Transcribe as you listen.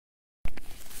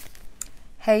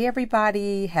Hey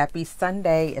everybody, happy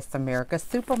Sunday. It's America's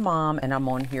Supermom, and I'm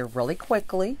on here really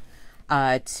quickly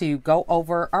to go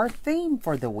over our theme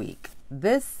for the week.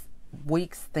 This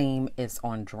week's theme is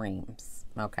on dreams,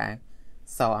 okay?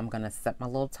 So I'm going to set my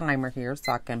little timer here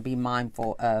so I can be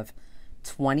mindful of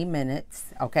 20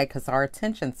 minutes, okay? Because our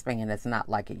attention span is not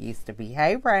like it used to be.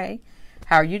 Hey Ray,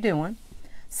 how are you doing?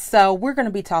 So we're going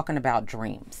to be talking about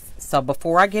dreams. So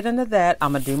before I get into that,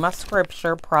 I'm going to do my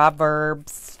scripture,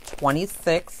 Proverbs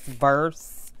 26,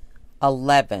 verse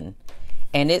 11.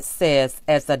 And it says,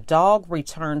 as a dog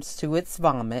returns to its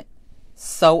vomit,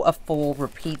 so a fool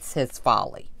repeats his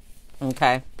folly.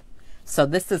 Okay? So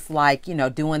this is like,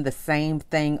 doing the same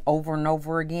thing over and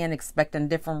over again, expecting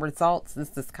different results.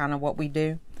 This is kind of what we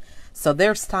do. So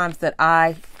there's times that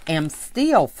I am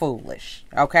still foolish,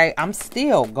 okay? I'm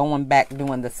still going back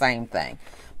doing the same thing.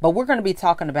 But we're going to be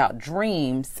talking about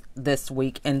dreams this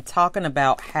week and talking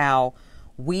about how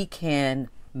we can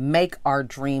make our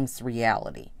dreams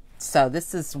reality. So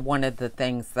this is one of the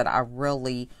things that I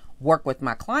really work with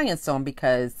my clients on,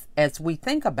 because as we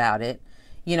think about it,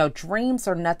 dreams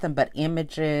are nothing but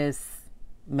images,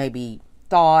 maybe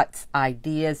thoughts,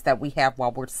 ideas that we have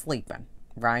while we're sleeping,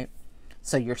 right?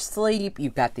 So you're asleep,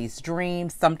 you've got these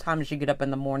dreams. Sometimes you get up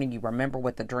in the morning, you remember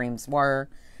what the dreams were.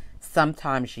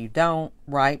 Sometimes you don't,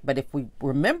 right? But if we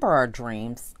remember our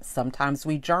dreams, sometimes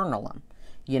we journal them.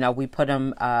 We put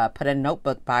a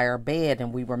notebook by our bed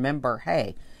and we remember,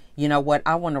 hey, you know what?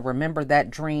 I want to remember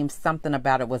that dream. Something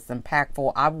about it was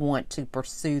impactful. I want to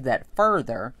pursue that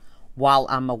further while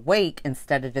I'm awake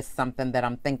instead of just something that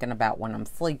I'm thinking about when I'm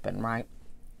sleeping, right?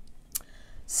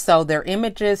 So they're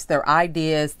images, they're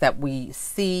ideas that we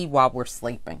see while we're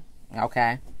sleeping,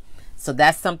 okay? So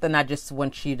that's something I just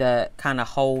want you to kind of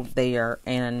hold there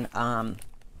and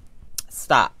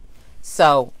stop.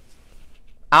 So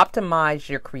optimize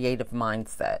your creative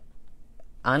mindset.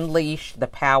 Unleash the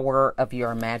power of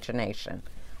your imagination.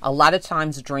 A lot of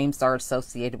times dreams are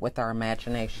associated with our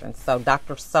imagination. So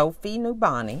Dr. Sophie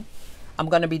Nubani, I'm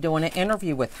going to be doing an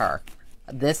interview with her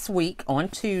this week on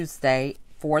Tuesday,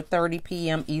 4:30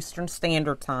 p.m. Eastern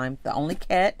Standard Time. The only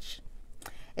catch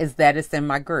is that it's in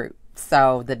my group.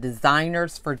 So the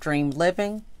Designers for Dream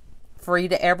Living, free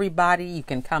to everybody. You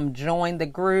can come join the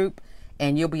group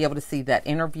and you'll be able to see that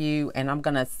interview. And I'm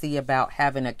going to see about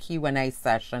having a Q&A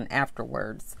session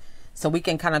afterwards. So we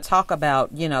can kind of talk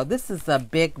about, this is a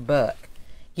big book,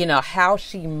 how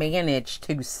she managed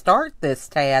to start this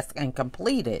task and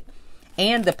complete it,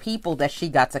 and the people that she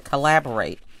got to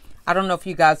collaborate. I don't know if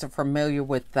you guys are familiar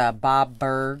with Bob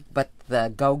Burg, but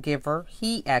the Go Giver,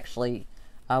 he actually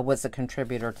was a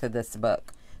contributor to this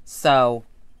book. So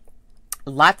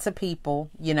lots of people,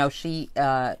 she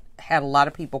had a lot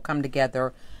of people come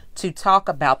together to talk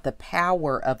about the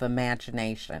power of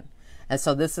imagination. And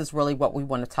so this is really what we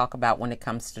want to talk about when it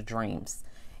comes to dreams.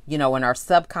 In our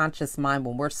subconscious mind,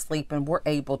 when we're sleeping, we're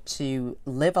able to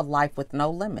live a life with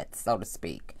no limits, so to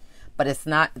speak. But it's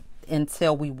not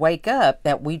until we wake up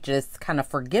that we just kind of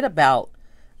forget about,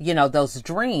 those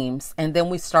dreams. And then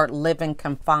we start living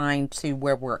confined to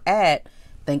where we're at,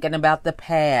 thinking about the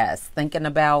past, thinking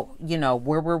about,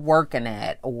 where we're working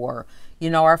at, or,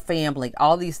 our family,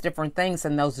 all these different things.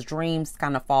 And those dreams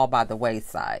kind of fall by the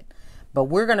wayside. But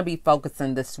we're going to be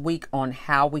focusing this week on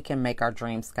how we can make our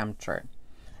dreams come true.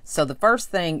 So the first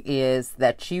thing is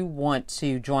that you want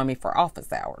to join me for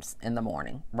office hours in the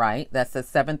morning, right? That's at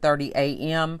 7:30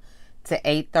 a.m. to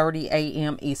 8:30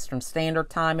 a.m. Eastern Standard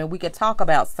Time. And we could talk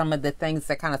about some of the things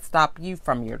that kind of stop you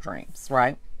from your dreams,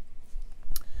 right?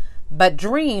 But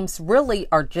dreams really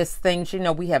are just things,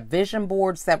 we have vision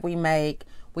boards that we make.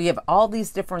 We have all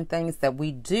these different things that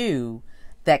we do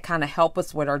that kind of help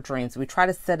us with our dreams. We try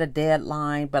to set a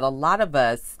deadline, but a lot of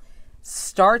us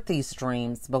start these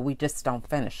dreams, but we just don't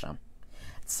finish them.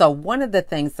 So one of the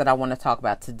things that I want to talk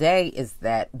about today is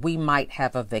that we might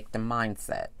have a victim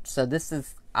mindset. So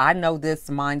I know this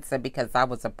mindset because I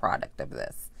was a product of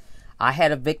this. I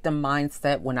had a victim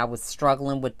mindset when I was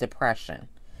struggling with depression.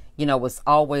 It was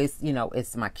always,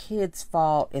 it's my kid's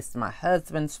fault. It's my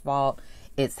husband's fault.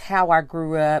 It's how I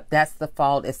grew up. That's the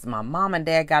fault. It's my mom and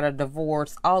dad got a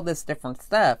divorce, all this different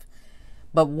stuff.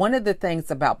 But one of the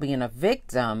things about being a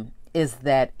victim is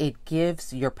that it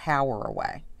gives your power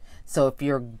away. So if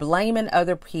you're blaming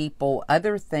other people,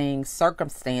 other things,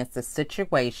 circumstances,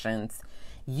 situations,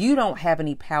 you don't have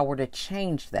any power to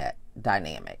change that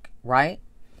dynamic, right?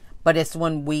 But it's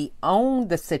when we own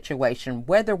the situation,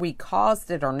 whether we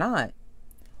caused it or not,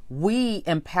 we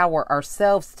empower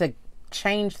ourselves to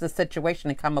change the situation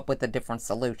and come up with a different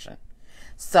solution.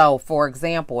 So, for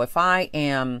example, if I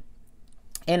am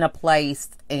in a place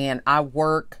and I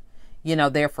work,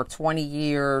 there for 20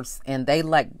 years and they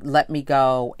let me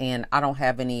go and I don't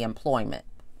have any employment.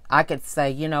 I could say,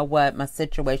 you know what, my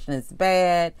situation is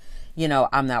bad.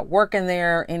 I'm not working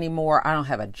there anymore. I don't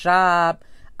have a job.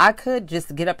 I could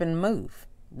just get up and move,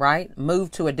 right?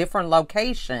 Move to a different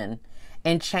location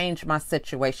and change my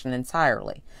situation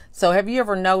entirely. So have you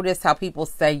ever noticed how people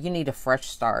say you need a fresh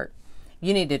start?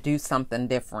 You need to do something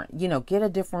different, get a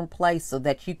different place so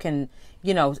that you can,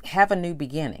 have a new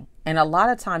beginning. And a lot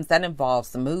of times that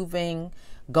involves moving,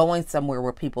 going somewhere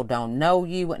where people don't know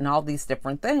you and all these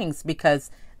different things, because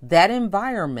that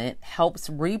environment helps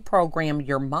reprogram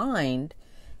your mind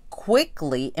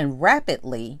quickly and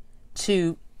rapidly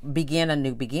to begin a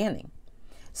new beginning.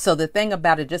 So the thing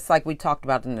about it, just like we talked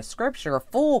about in the scripture, a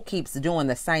fool keeps doing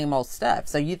the same old stuff.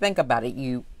 So you think about it,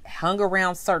 you hung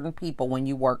around certain people when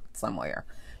you worked somewhere.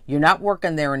 You're not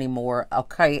working there anymore.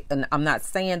 Okay. And I'm not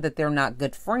saying that they're not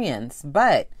good friends,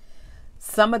 but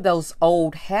some of those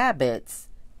old habits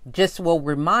just will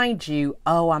remind you,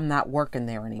 oh, I'm not working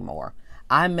there anymore.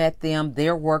 I met them.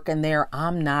 They're working there.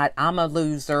 I'm not. I'm a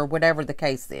loser, whatever the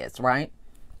case is, right?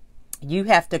 You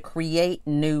have to create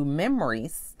new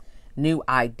memories, new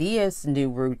ideas, new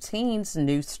routines,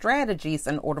 new strategies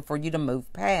in order for you to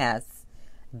move past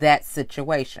that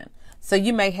situation. So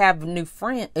you may have new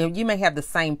friends, you may have the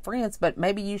same friends, but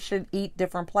maybe you should eat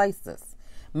different places.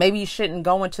 Maybe you shouldn't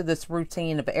go into this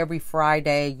routine of every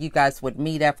Friday you guys would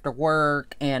meet after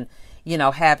work and,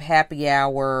 have happy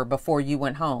hour before you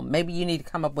went home. Maybe you need to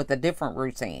come up with a different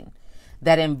routine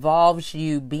that involves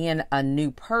you being a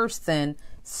new person,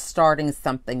 starting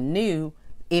something new,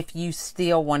 if you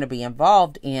still want to be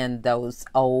involved in those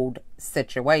old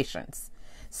situations.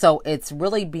 So it's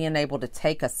really being able to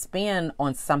take a spin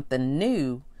on something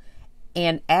new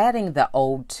and adding the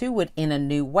old to it in a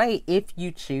new way if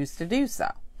you choose to do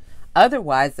so.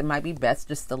 Otherwise, it might be best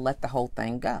just to let the whole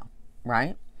thing go,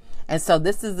 right? And so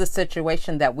this is the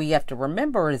situation that we have to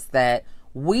remember, is that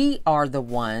we are the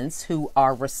ones who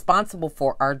are responsible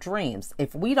for our dreams.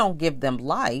 If we don't give them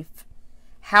life,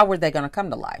 how are they going to come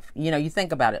to life? You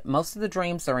think about it. Most of the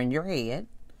dreams are in your head,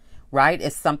 right?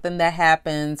 It's something that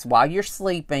happens while you're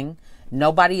sleeping.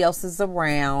 Nobody else is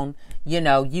around.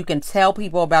 You can tell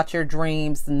people about your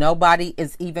dreams. Nobody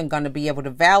is even going to be able to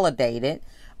validate it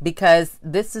because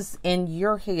this is in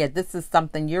your head. This is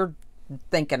something you're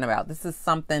thinking about. This is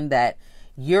something that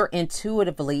you're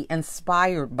intuitively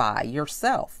inspired by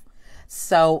yourself.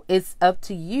 So it's up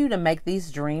to you to make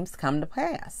these dreams come to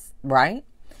pass, right?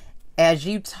 As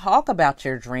you talk about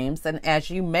your dreams and as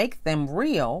you make them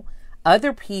real,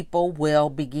 other people will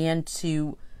begin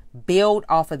to build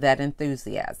off of that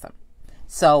enthusiasm.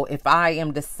 So if I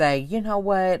am to say, you know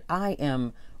what, I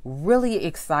am really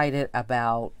excited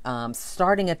about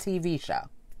starting a TV show.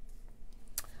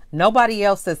 Nobody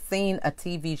else has seen a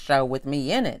TV show with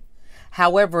me in it.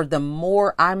 However, the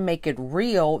more I make it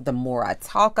real, the more I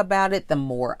talk about it, the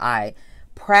more I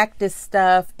practice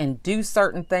stuff and do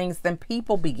certain things, then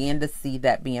people begin to see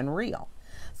that being real.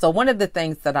 So one of the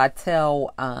things that I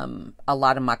tell a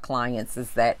lot of my clients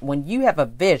is that when you have a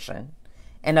vision,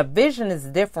 and a vision is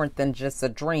different than just a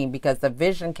dream, because a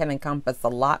vision can encompass a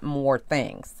lot more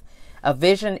things. A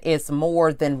vision is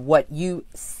more than what you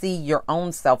see your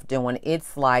own self doing.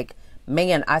 It's like,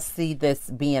 man, I see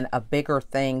this being a bigger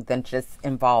thing than just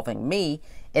involving me.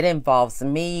 It involves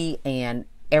me and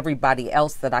everybody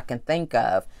else that I can think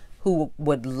of who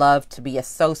would love to be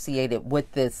associated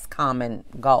with this common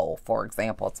goal, for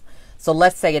example. So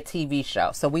let's say a TV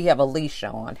show. So we have Alicia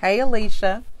on. Hey,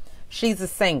 Alicia. She's a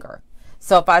singer.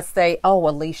 So if I say, oh,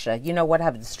 Alicia, you know what? I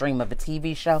have this dream of a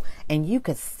TV show, and you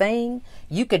could sing,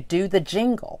 you could do the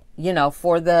jingle,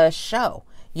 for the show,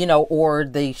 or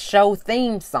the show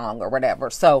theme song or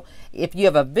whatever. So if you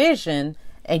have a vision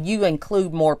and you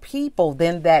include more people,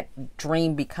 then that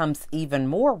dream becomes even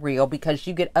more real because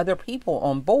you get other people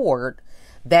on board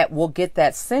that will get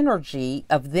that synergy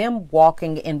of them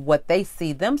walking in what they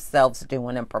see themselves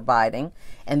doing and providing.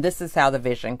 And this is how the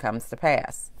vision comes to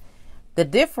pass. The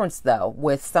difference, though,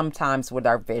 sometimes with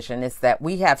our vision is that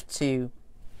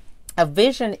a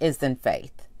vision is in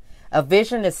faith. A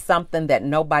vision is something that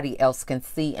nobody else can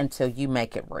see until you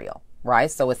make it real,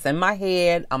 right? So it's in my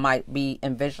head. I might be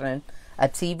envisioning a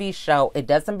TV show. It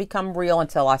doesn't become real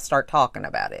until I start talking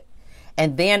about it.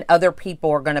 And then other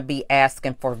people are going to be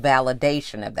asking for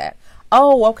validation of that.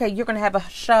 Oh, okay, you're going to have a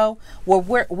show? Well,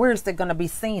 where is it going to be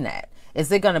seen at? Is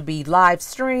it going to be live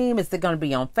stream? Is it going to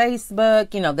be on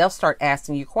Facebook? They'll start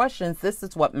asking you questions. This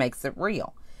is what makes it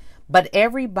real. But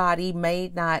everybody may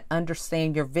not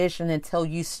understand your vision until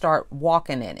you start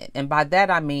walking in it. And by that,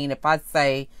 I mean, if I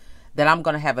say that I'm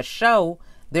going to have a show,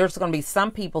 There's going to be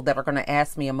some people that are going to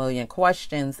ask me a million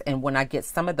questions, and when I get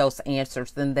some of those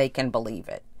answers, then they can believe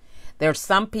it. There's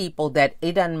some people that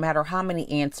it doesn't matter how many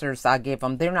answers I give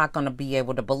them, they're not going to be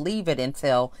able to believe it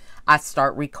until I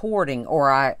start recording, or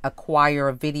I acquire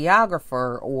a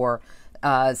videographer, or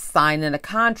sign in a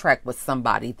contract with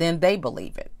somebody. Then they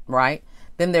believe it, right?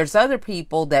 Then there's other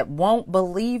people that won't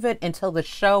believe it until the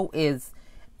show is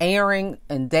airing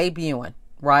and debuting,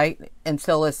 right?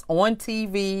 Until it's on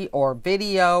TV or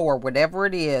video or whatever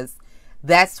it is,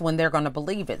 that's when they're going to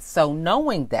believe it. So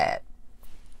knowing that,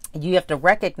 you have to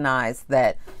recognize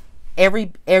that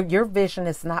your vision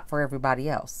is not for everybody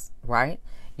else, right?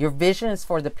 Your vision is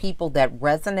for the people that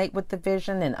resonate with the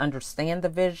vision and understand the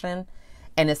vision.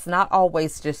 And it's not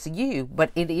always just you,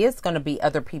 but it is going to be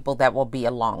other people that will be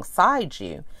alongside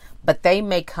you, but they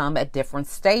may come at different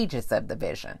stages of the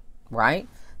vision, right?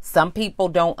 Some people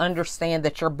don't understand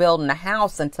that you're building a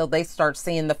house until they start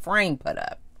seeing the frame put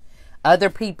up. Other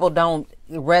people don't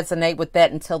resonate with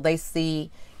that until they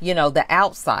see, the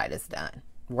outside is done,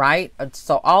 right?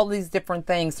 So all these different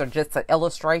things are just an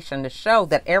illustration to show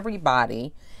that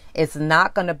everybody is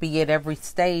not going to be at every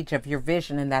stage of your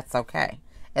vision, and that's okay,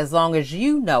 as long as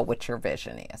you know what your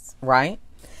vision is, right?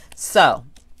 So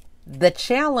the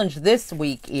challenge this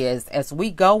week is, as we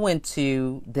go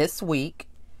into this week,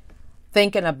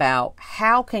 thinking about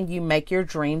how can you make your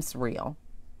dreams real,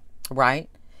 right?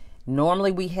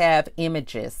 Normally we have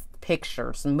images,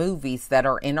 pictures, movies that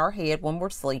are in our head when we're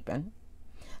sleeping.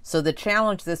 So the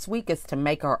challenge this week is to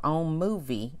make our own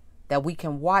movie that we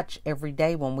can watch every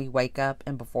day when we wake up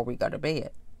and before we go to bed.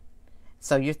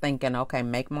 So you're thinking, okay,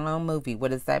 make my own movie.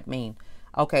 What does that mean?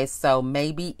 Okay, so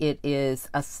maybe it is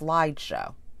a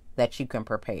slideshow that you can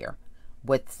prepare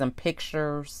with some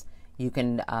pictures. You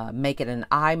can make it an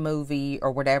iMovie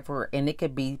or whatever, and it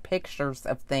could be pictures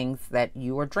of things that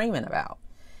you are dreaming about.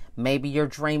 Maybe you're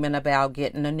dreaming about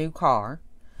getting a new car.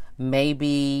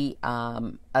 Maybe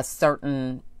a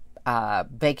certain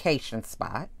vacation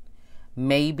spot.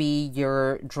 Maybe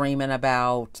you're dreaming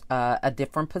about a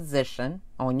different position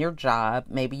on your job.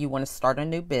 Maybe you want to start a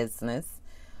new business.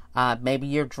 Maybe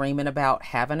you're dreaming about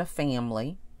having a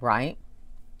family, right?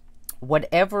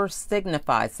 Whatever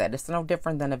signifies that. It's no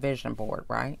different than a vision board,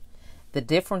 right? The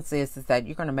difference is that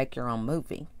you're going to make your own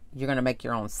movie. You're going to make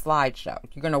your own slideshow.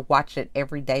 You're going to watch it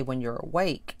every day when you're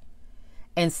awake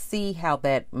and see how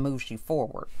that moves you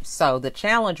forward. So the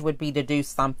challenge would be to do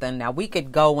something. Now, we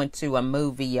could go into a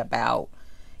movie about,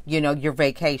 your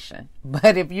vacation.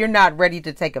 But if you're not ready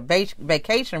to take a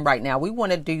vacation right now, we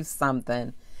want to do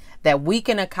something that we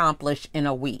can accomplish in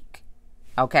a week.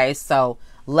 Okay, so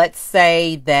let's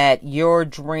say that your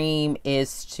dream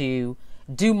is to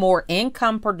do more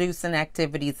income producing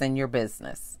activities in your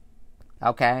business.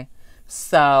 Okay,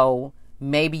 so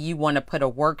maybe you want to put a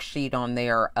worksheet on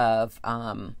there of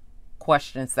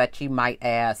questions that you might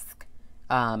ask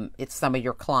it's some of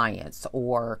your clients,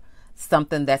 or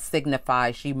something that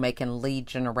signifies you making lead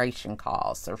generation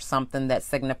calls, or something that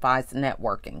signifies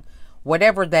networking,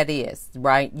 whatever that is,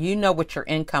 right? You know what your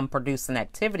income producing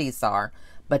activities are,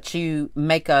 but you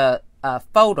make a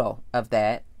photo of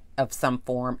that of some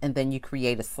form, and then you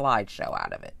create a slideshow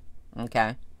out of it.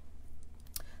 Okay.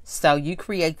 So you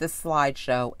create this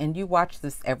slideshow and you watch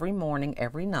this every morning,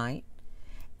 every night.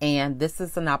 And this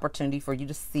is an opportunity for you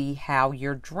to see how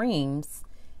your dreams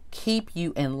keep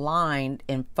you in line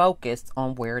and focused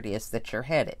on where it is that you're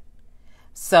headed.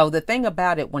 So the thing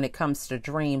about it when it comes to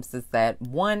dreams is that,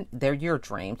 one, they're your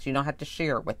dreams. You don't have to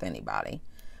share it with anybody.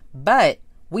 But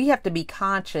we have to be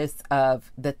conscious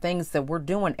of the things that we're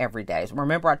doing every day.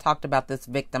 Remember, I talked about this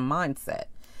victim mindset.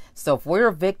 So if we're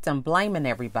a victim blaming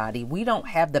everybody, we don't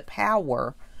have the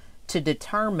power to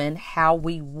determine how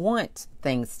we want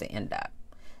things to end up.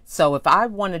 So if I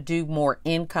want to do more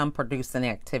income producing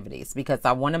activities because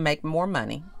I want to make more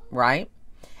money, right?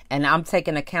 And I'm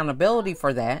taking accountability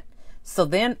for that. So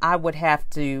then I would have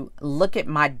to look at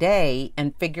my day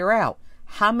and figure out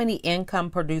how many income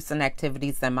producing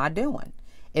activities am I doing?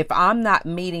 If I'm not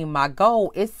meeting my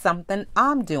goal, it's something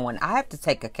I'm doing. I have to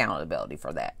take accountability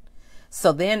for that.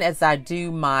 So then as I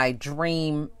do my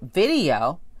dream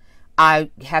video, I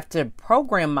have to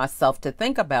program myself to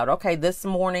think about, okay, this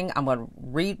morning I'm going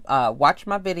to watch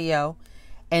my video,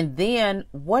 and then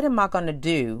what am I going to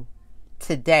do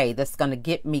today that's going to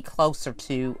get me closer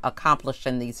to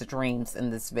accomplishing these dreams in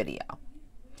this video?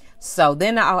 So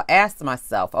then I'll ask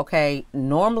myself, okay,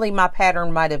 normally my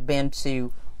pattern might have been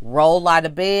to roll out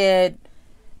of bed,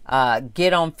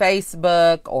 get on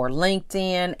Facebook or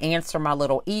LinkedIn, answer my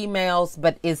little emails,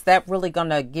 but is that really going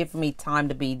to give me time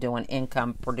to be doing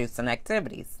income producing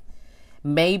activities?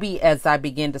 Maybe as I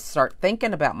begin to start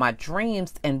thinking about my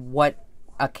dreams and what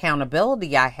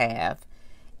accountability I have,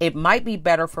 it might be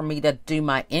better for me to do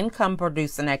my income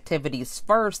producing activities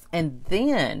first and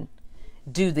then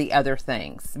do the other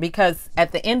things. Because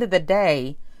at the end of the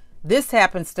day, this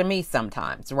happens to me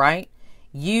sometimes, right?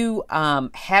 You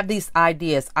have these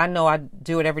ideas. I know I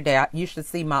do it every day. You should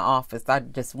see my office. I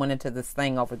just went into this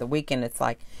thing over the weekend. It's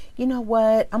like, you know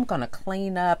what? I'm going to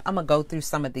clean up. I'm going to go through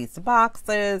some of these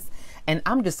boxes and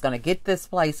I'm just going to get this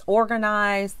place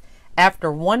organized.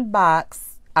 After one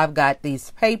box, I've got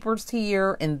these papers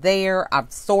here and there.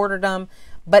 I've sorted them,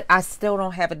 but I still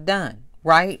don't have it done,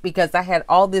 right? Because I had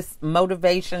all this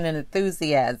motivation and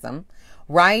enthusiasm,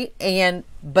 right?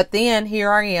 But then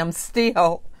here I am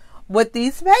still with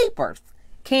these papers.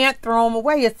 Can't throw them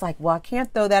away. It's like, well, I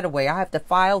can't throw that away. I have to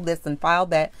file this and file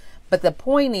that. But the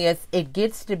point is, it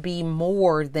gets to be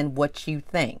more than what you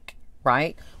think,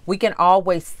 right? We can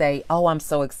always say, oh, I'm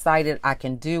so excited, I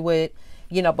can do it.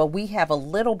 But we have a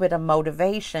little bit of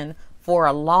motivation for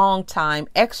a long time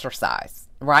exercise,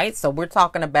 right? So we're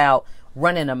talking about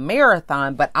running a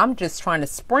marathon, but I'm just trying to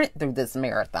sprint through this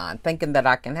marathon thinking that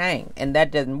I can hang, and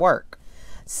that didn't work.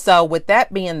 So with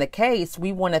that being the case,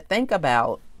 we want to think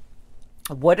about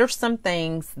what are some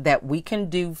things that we can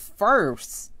do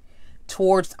first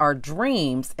towards our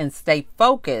dreams and stay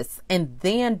focused and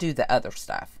then do the other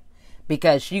stuff.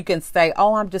 Because you can say,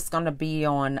 oh, I'm just going to be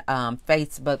on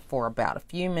Facebook for about a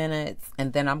few minutes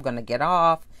and then I'm going to get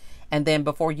off. And then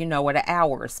before you know it, an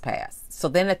hour has passed. So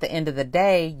then at the end of the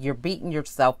day, you're beating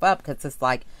yourself up because it's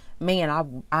like,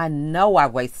 man, I know I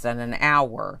wasted an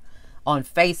hour on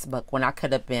Facebook when I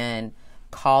could have been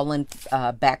calling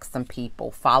back some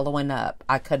people, following up.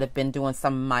 I could have been doing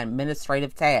some of my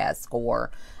administrative tasks,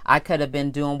 or I could have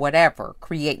been doing whatever,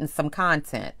 creating some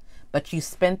content. But you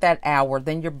spent that hour,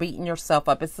 then you're beating yourself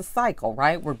up. It's a cycle,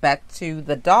 right? We're back to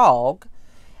the dog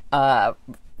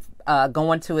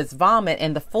going to his vomit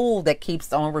and the fool that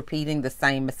keeps on repeating the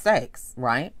same mistakes,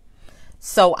 right?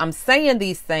 So I'm saying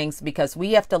these things because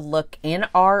we have to look in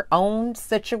our own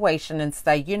situation and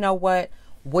say, you know what?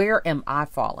 Where am I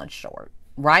falling short,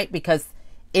 right? Because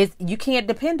you can't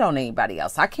depend on anybody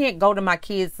else. I can't go to my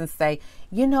kids and say,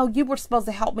 you were supposed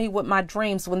to help me with my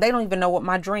dreams when they don't even know what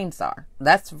my dreams are.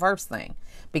 That's the first thing.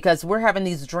 Because we're having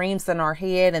these dreams in our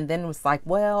head and then it's like,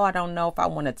 well, I don't know if I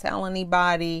want to tell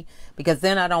anybody because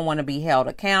then I don't want to be held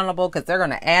accountable because they're going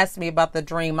to ask me about the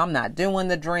dream. I'm not doing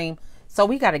the dream. So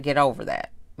we got to get over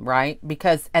that, right?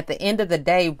 Because at the end of the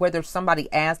day, whether somebody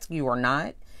asks you or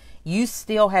not, you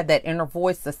still have that inner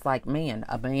voice that's like, man,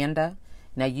 Amanda,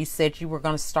 now you said you were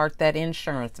going to start that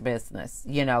insurance business.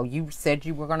 You said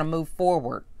you were going to move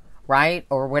forward, right?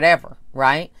 Or whatever,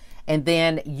 right? And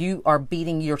then you are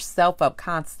beating yourself up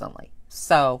constantly.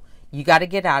 So you got to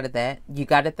get out of that. You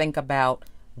got to think about,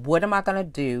 what am I going to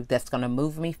do that's going to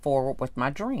move me forward with my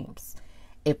dreams?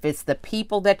 If it's the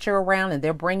people that you're around and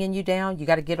they're bringing you down, you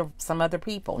got to get some other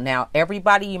people. Now,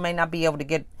 everybody you may not be able to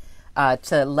get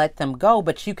to let them go,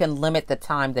 but you can limit the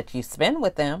time that you spend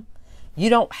with them. You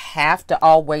don't have to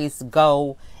always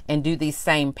go and do these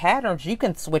same patterns. You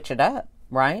can switch it up,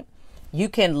 right? You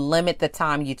can limit the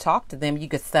time you talk to them. You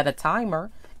could set a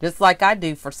timer, just like I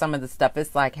do for some of the stuff.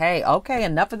 It's like, hey, okay,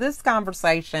 enough of this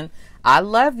conversation. I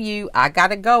love you. I got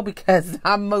to go because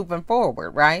I'm moving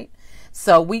forward, right?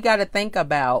 So we got to think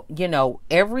about,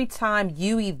 every time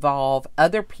you evolve,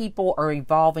 other people are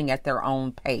evolving at their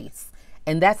own pace.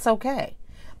 And that's okay.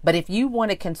 But if you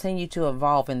want to continue to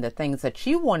evolve in the things that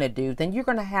you want to do, then you're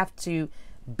going to have to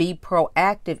be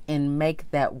proactive and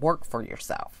make that work for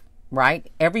yourself,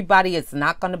 right? Everybody is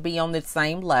not going to be on the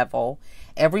same level.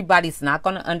 Everybody's not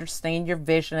going to understand your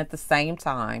vision at the same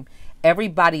time.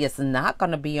 Everybody is not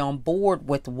going to be on board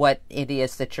with what it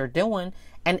is that you're doing.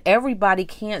 And everybody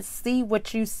can't see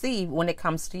what you see when it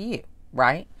comes to you,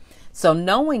 right? So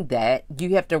knowing that,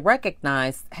 you have to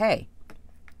recognize, hey,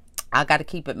 I got to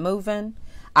keep it moving.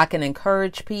 I can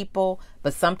encourage people,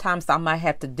 but sometimes I might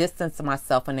have to distance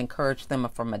myself and encourage them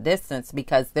from a distance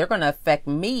because they're going to affect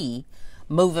me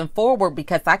moving forward,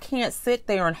 because I can't sit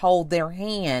there and hold their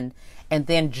hand and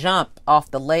then jump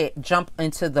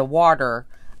into the water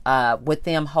with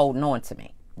them holding on to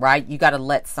me, right? You got to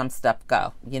let some stuff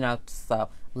go, so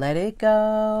let it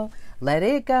go, let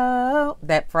it go.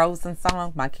 That Frozen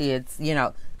song, my kids,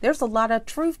 there's a lot of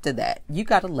truth to that. You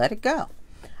got to let it go.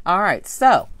 All right,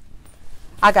 so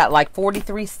I got like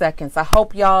 43 seconds. I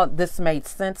hope this made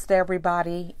sense to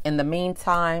everybody. In the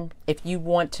meantime, if you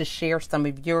want to share some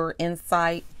of your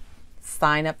insight,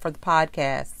 sign up for the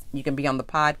podcast. You can be on the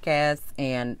podcast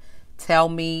and tell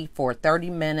me for 30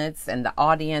 minutes and the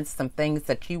audience some things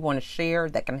that you want to share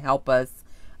that can help us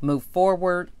move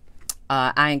forward.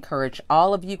 I encourage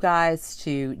all of you guys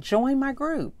to join my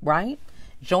group, right?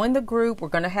 Join the group. We're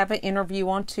going to have an interview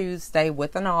on Tuesday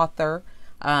with an author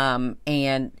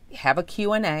and have a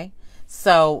Q&A.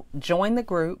 So join the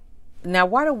group. Now,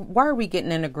 why are we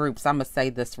getting into groups? I'm going to say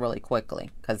this really quickly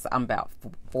because I'm about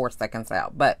 4 seconds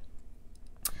out. But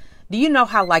do you know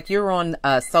how, like, you're on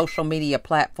social media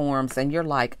platforms and you're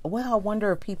like, well, I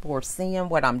wonder if people are seeing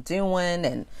what I'm doing,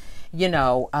 and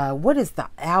what is the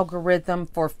algorithm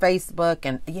for Facebook?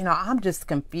 And, I'm just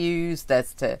confused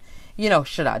as to,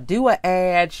 should I do an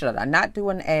ad? Should I not do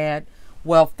an ad?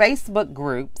 Well, Facebook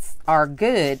groups are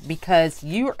good because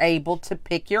you're able to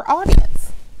pick your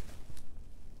audience.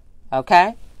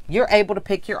 Okay? You're able to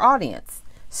pick your audience.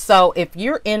 So if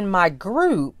you're in my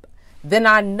group, then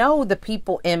I know the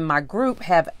people in my group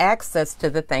have access to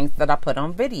the things that I put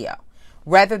on video,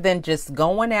 rather than just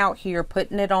going out here,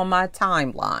 putting it on my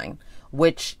timeline,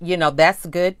 which, that's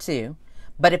good too.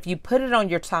 But if you put it on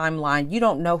your timeline, you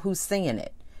don't know who's seeing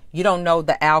it. You don't know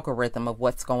the algorithm of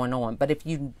what's going on. But if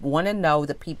you want to know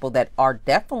the people that are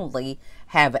definitely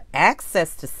have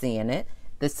access to seeing it,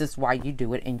 this is why you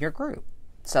do it in your group.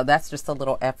 So that's just a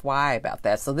little FYI about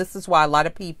that. So this is why a lot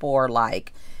of people are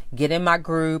like, get in my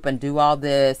group and do all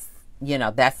this.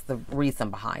 That's the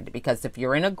reason behind it. Because if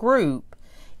you're in a group,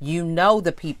 you know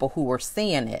the people who are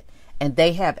seeing it and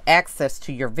they have access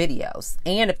to your videos.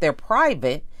 And if they're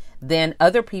private, then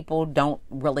other people don't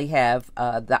really have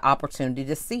the opportunity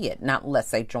to see it, not unless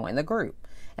they join the group.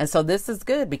 And so this is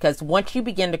good because once you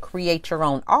begin to create your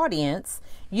own audience,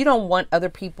 you don't want other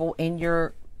people in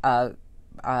your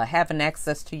having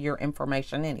access to your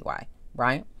information anyway,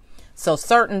 right? So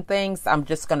certain things I'm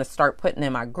just going to start putting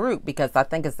in my group because I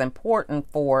think it's important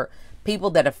for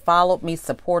people that have followed me,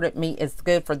 supported me. It's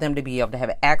good for them to be able to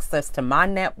have access to my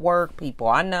network, people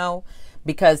I know,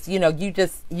 because,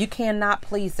 you cannot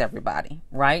please everybody,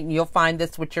 right? You'll find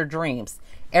this with your dreams.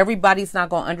 Everybody's not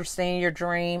going to understand your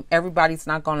dream. Everybody's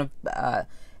not going to,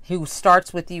 who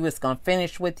starts with you is going to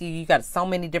finish with you. You got so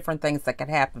many different things that could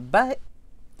happen, but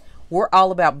we're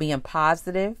all about being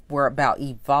positive. We're about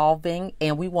evolving,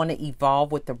 and we want to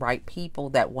evolve with the right people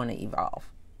that want to evolve,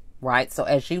 right? So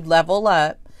as you level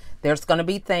up, there's going to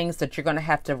be things that you're going to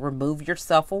have to remove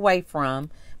yourself away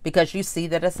from because you see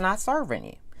that it's not serving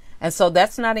you. And so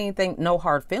that's not anything, no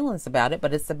hard feelings about it,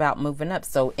 but it's about moving up.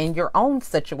 So in your own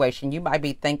situation, you might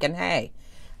be thinking, hey,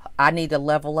 I need to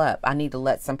level up. I need to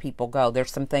let some people go.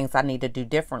 There's some things I need to do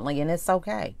differently, and it's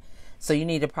okay. So you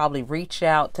need to probably reach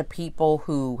out to people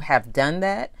who have done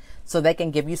that so they can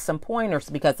give you some pointers,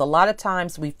 because a lot of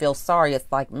times we feel sorry.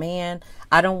 It's like, man,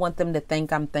 I don't want them to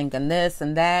think I'm thinking this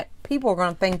and that. People are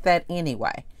going to think that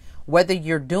anyway, whether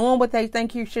you're doing what they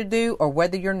think you should do or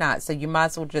whether you're not. So you might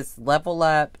as well just level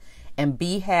up and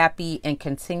be happy and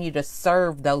continue to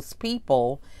serve those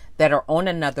people that are on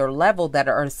another level, that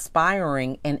are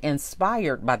aspiring and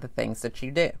inspired by the things that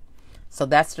you do. So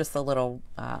that's just a little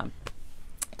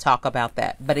talk about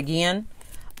that. But again,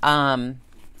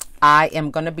 I am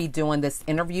going to be doing this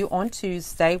interview on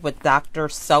Tuesday with Dr.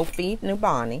 Sophie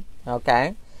Nubani,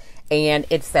 okay? And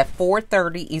it's at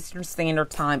 4:30 Eastern Standard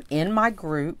Time in my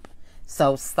group.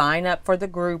 So sign up for the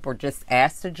group or just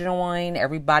ask to join.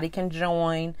 Everybody can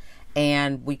join,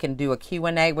 and we can do a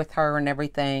Q&A with her and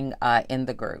everything in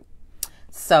the group.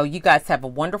 So you guys have a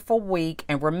wonderful week.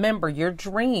 And remember, your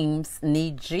dreams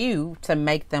need you to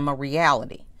make them a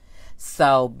reality.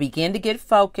 So begin to get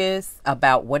focused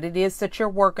about what it is that you're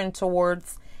working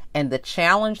towards. And the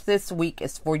challenge this week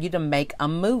is for you to make a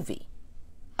movie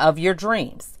of your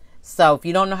dreams. So if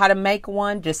you don't know how to make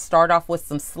one, just start off with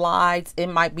some slides. It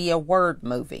might be a word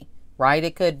movie, right?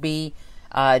 It could be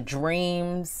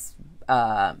dreams,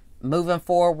 moving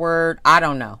forward. I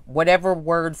don't know. Whatever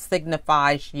word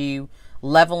signifies you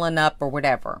leveling up or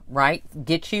whatever, right?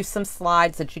 Get you some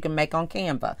slides that you can make on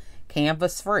Canva.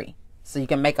 Canva's free. So you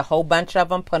can make a whole bunch of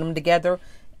them, put them together.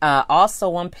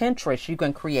 Also on Pinterest, you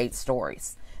can create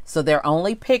stories. So they're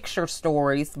only picture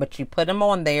stories, but you put them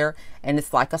on there and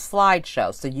it's like a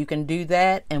slideshow. So you can do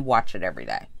that and watch it every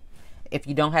day. If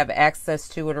you don't have access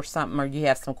to it or something, or you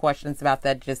have some questions about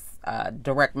that, just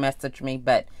direct message me.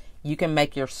 But you can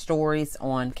make your stories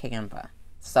on Canva.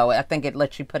 So I think it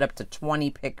lets you put up to 20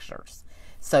 pictures.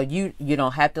 So you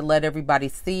don't have to let everybody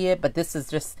see it, but this is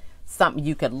just something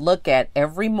you could look at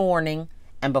every morning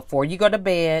and before you go to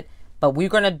bed. But we're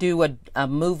going to do a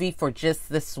movie for just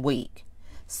this week.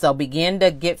 So begin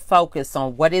to get focused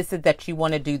on what is it that you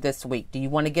want to do this week. Do you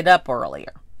want to get up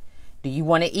earlier? Do you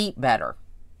want to eat better?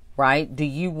 Right? Do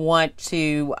you want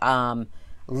to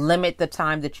limit the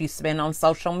time that you spend on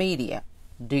social media?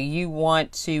 Do you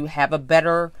want to have a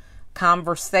better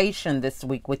conversation this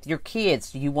week with your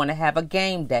kids. You want to have a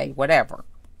game day, whatever,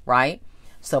 right?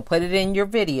 So put it in your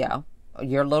video,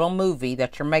 your little movie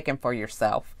that you're making for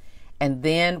yourself. And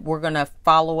then we're going to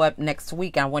follow up next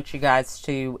week. I want you guys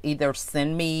to either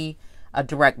send me a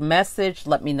direct message,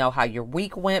 let me know how your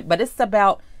week went, but it's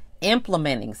about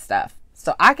implementing stuff.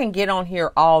 So I can get on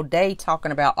here all day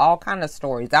talking about all kind of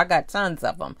stories. I got tons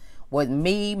of them with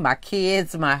me, my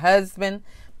kids, my husband,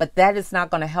 but that is not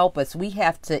going to help us. We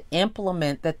have to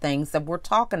implement the things that we're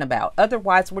talking about.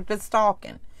 Otherwise, we're just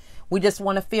talking. We just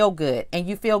want to feel good. And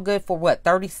you feel good for what,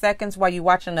 30 seconds while you're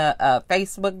watching a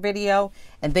Facebook video,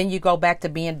 and then you go back to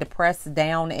being depressed,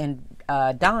 down, and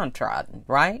downtrodden,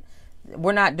 right?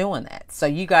 We're not doing that. So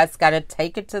you guys got to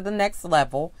take it to the next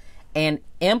level and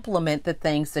implement the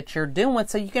things that you're doing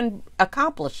so you can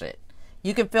accomplish it.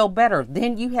 You can feel better.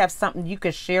 Then you have something you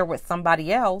can share with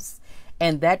somebody else,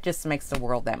 and that just makes the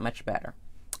world that much better.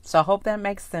 So I hope that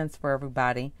makes sense for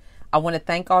everybody. I want to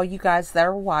thank all you guys that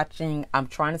are watching. I'm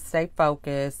trying to stay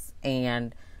focused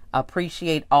and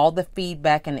appreciate all the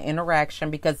feedback and interaction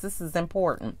because this is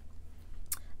important.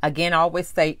 Again, I always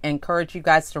say, encourage you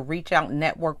guys to reach out and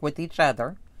network with each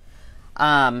other.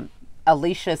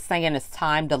 Alicia is saying it's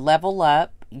time to level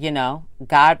up. You know,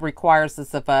 God requires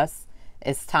this of us.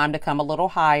 It's time to come a little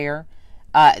higher.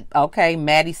 Okay,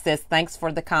 Maddie says, thanks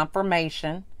for the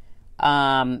confirmation.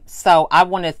 So I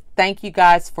want to thank you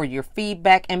guys for your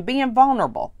feedback and being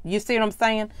vulnerable. You see what I'm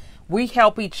saying? We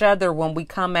help each other when we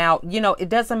come out. You know, it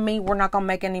doesn't mean we're not going to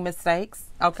make any mistakes,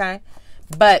 okay?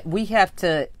 But we have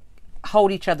to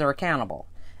hold each other accountable.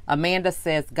 Amanda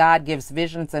says, God gives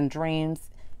visions and dreams.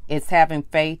 It's having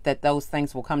faith that those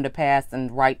things will come to pass in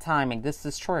the right timing. This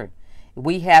is true.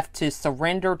 We have to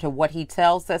surrender to what he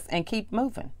tells us and keep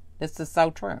moving. This is so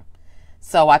true.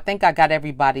 So I think I got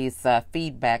everybody's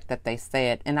feedback that they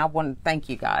said. And I want to thank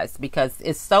you guys because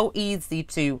it's so easy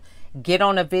to get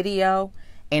on a video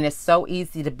and it's so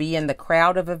easy to be in the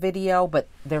crowd of a video. But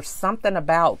there's something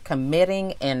about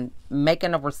committing and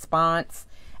making a response,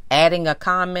 adding a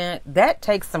comment. That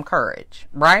takes some courage,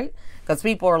 right? Because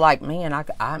people are like, man,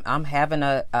 I'm having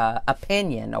a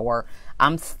opinion, or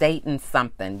I'm stating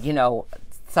something. You know,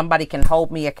 somebody can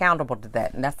hold me accountable to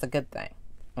that. And that's a good thing.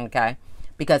 Okay.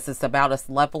 Because it's about us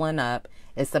leveling up.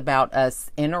 It's about us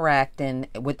interacting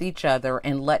with each other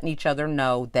and letting each other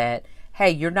know that, hey,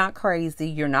 you're not crazy.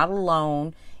 You're not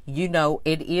alone. You know,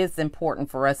 it is important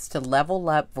for us to level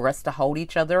up, for us to hold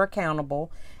each other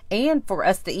accountable, and for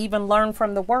us to even learn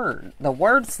from the word. The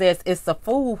word says it's the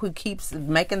fool who keeps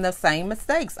making the same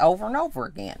mistakes over and over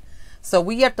again. So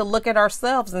we have to look at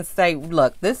ourselves and say,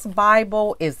 look, this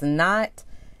Bible is not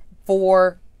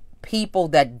for people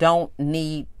that don't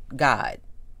need God.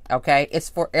 Okay, it's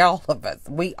for all of us.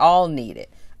 We all need it.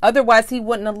 Otherwise, he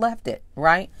wouldn't have left it,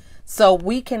 right? So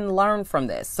we can learn from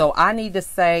this. So I need to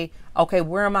say, okay,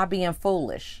 where am I being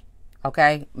foolish?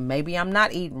 Okay, maybe I'm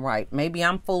not eating right. Maybe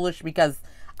I'm foolish because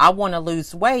I want to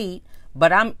lose weight,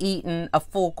 but I'm eating a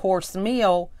full course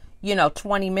meal,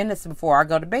 20 minutes before I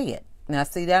go to bed. Now,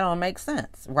 see, that don't make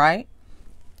sense, right?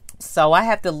 So I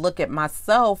have to look at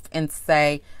myself and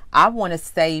say, I want to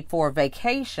save for a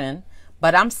vacation,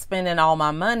 but I'm spending all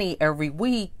my money every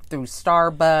week through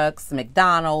Starbucks,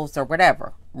 McDonald's, or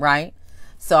whatever, right?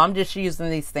 So I'm just using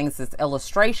these things as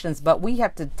illustrations, but we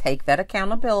have to take that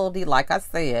accountability, like I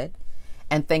said,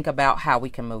 and think about how we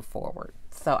can move forward.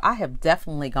 So I have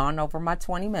definitely gone over my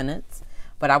 20 minutes,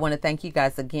 but I want to thank you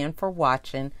guys again for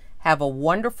watching. Have a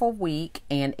wonderful week,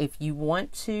 and if you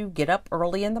want to get up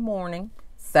early in the morning,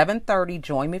 7:30,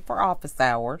 join me for office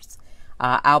hours.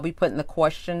 I'll be putting the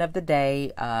question of the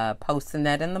day, posting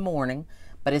that in the morning,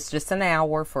 but it's just an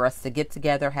hour for us to get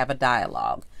together, have a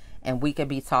dialogue, and we could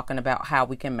be talking about how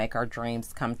we can make our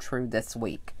dreams come true this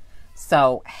week.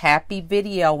 So happy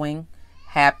videoing,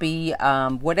 happy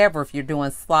whatever, if you're doing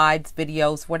slides,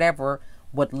 videos, whatever.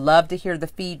 Would love to hear the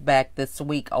feedback this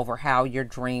week over how your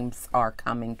dreams are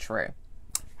coming true.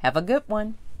 Have a good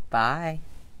one. Bye.